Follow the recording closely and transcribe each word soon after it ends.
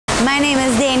My name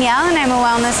is Danielle and I'm a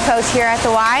wellness coach here at the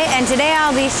Y, and today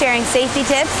I'll be sharing safety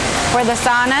tips for the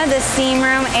sauna, the steam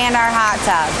room, and our hot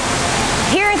tub.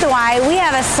 Here at the Y, we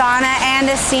have a sauna and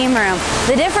a steam room.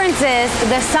 The difference is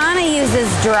the sauna uses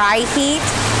dry heat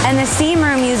and the steam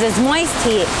room uses moist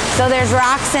heat. So there's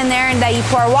rocks in there that you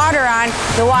pour water on.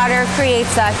 The water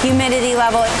creates a humidity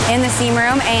level in the steam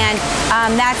room, and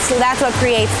that's what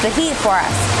creates the heat for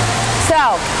us.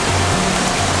 So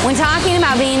when talking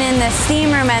about being in the steam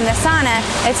room and the sauna,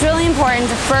 it's really important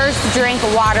to first drink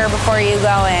water before you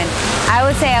go in. I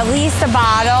would say at least a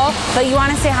bottle, but you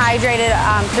want to stay hydrated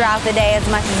throughout the day as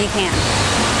much as you can.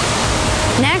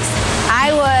 Next, I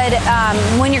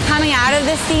would, when you're coming out of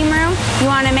the steam room, you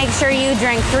want to make sure you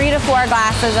drink 3 to 4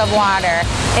 glasses of water.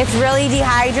 It's really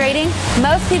dehydrating.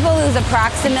 Most people lose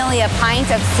approximately a pint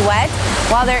of sweat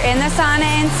while they're in the sauna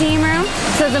and steam room,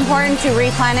 so it's important to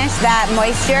replenish that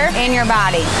moisture in your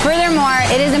body. Furthermore,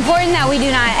 it is important that we do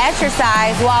not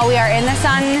exercise while we are in the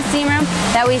sauna and the steam room,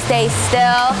 that we stay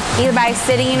still, either by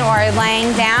sitting or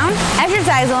laying down.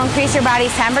 Exercise will increase your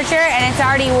body's temperature, and it's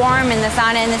already warm in the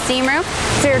sauna and the steam room,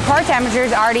 so your core temperature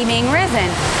is already being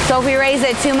risen. So if we raise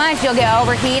it too much, you'll get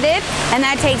overheated, and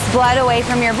that takes blood away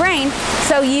from your brain,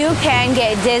 so you can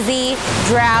get dizzy,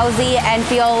 drowsy, and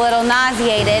feel a little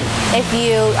nauseated if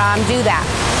you do that.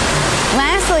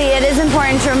 Lastly, it is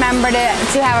important to remember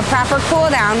to have a proper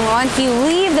cool down once you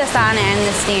leave the sauna and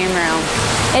the steam room.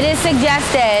 It is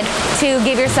suggested to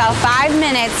give yourself 5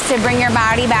 minutes to bring your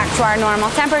body back to our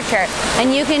normal temperature.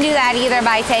 And you can do that either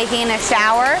by taking a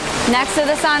shower next to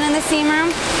the sauna and the steam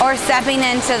room or stepping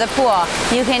into the pool.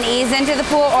 You can ease into the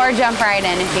pool or jump right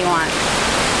in if you want.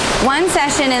 One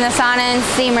session in the sauna and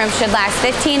steam room should last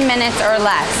 15 minutes or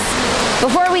less.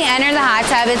 Before we enter the hot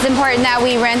tub, it's important that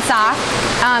we rinse off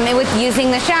with using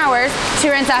the showers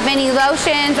to rinse off any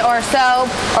lotions or soap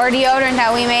or deodorant that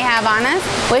we may have on us,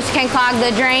 which can clog the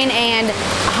drain and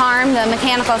harm the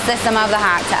mechanical system of the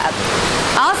hot tub.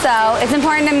 Also, it's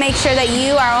important to make sure that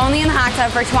you are only in the hot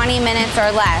tub for 20 minutes or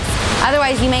less.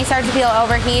 Otherwise, you may start to feel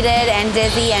overheated and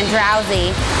dizzy and drowsy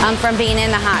from being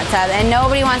in the hot tub, and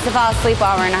nobody wants to fall asleep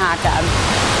while we're in a hot tub.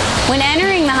 When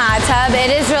entering the hot tub,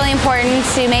 it is really important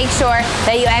to make sure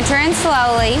that you enter in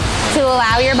slowly to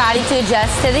allow your body to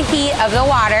adjust to the heat of the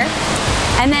water.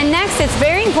 And then next, it's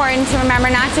very important to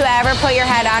remember not to ever put your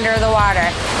head under the water.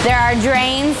 There are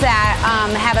drains that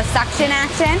have a suction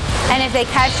action, and if they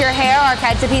catch your hair or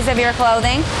catch a piece of your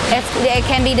clothing, it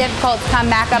can be difficult to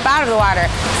come back up out of the water.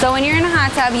 So when you're in a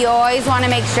hot tub, you always want to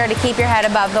make sure to keep your head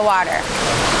above the water.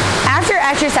 After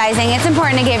exercising, it's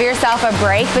important to give yourself a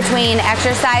break between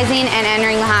exercising and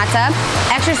entering the hot tub.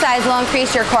 Exercise will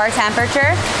increase your core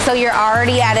temperature, so you're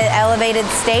already at an elevated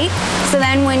state. So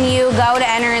then when you go to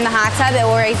enter in the hot tub,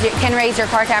 it can raise your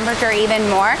core temperature even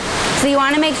more. So you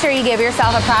want to make sure you give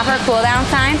yourself a proper cool down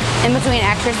time in between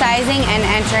exercising and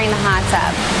entering the hot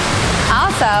tub.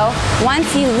 Also,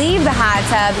 once you leave the hot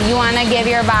tub, you want to give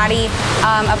your body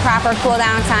a proper cool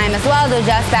down time as well to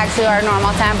adjust back to our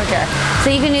normal temperature. So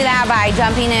you can do that by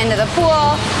jumping into the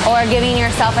pool or giving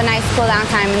yourself a nice cool down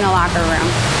time in the locker room.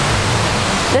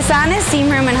 The sauna,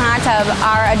 steam room, and hot tub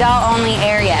are adult-only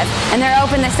areas, and they're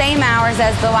open the same hours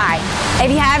as the Y. If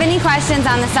you have any questions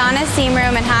on the sauna, steam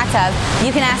room, and hot tub,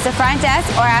 you can ask the front desk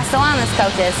or ask the wellness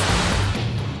coaches.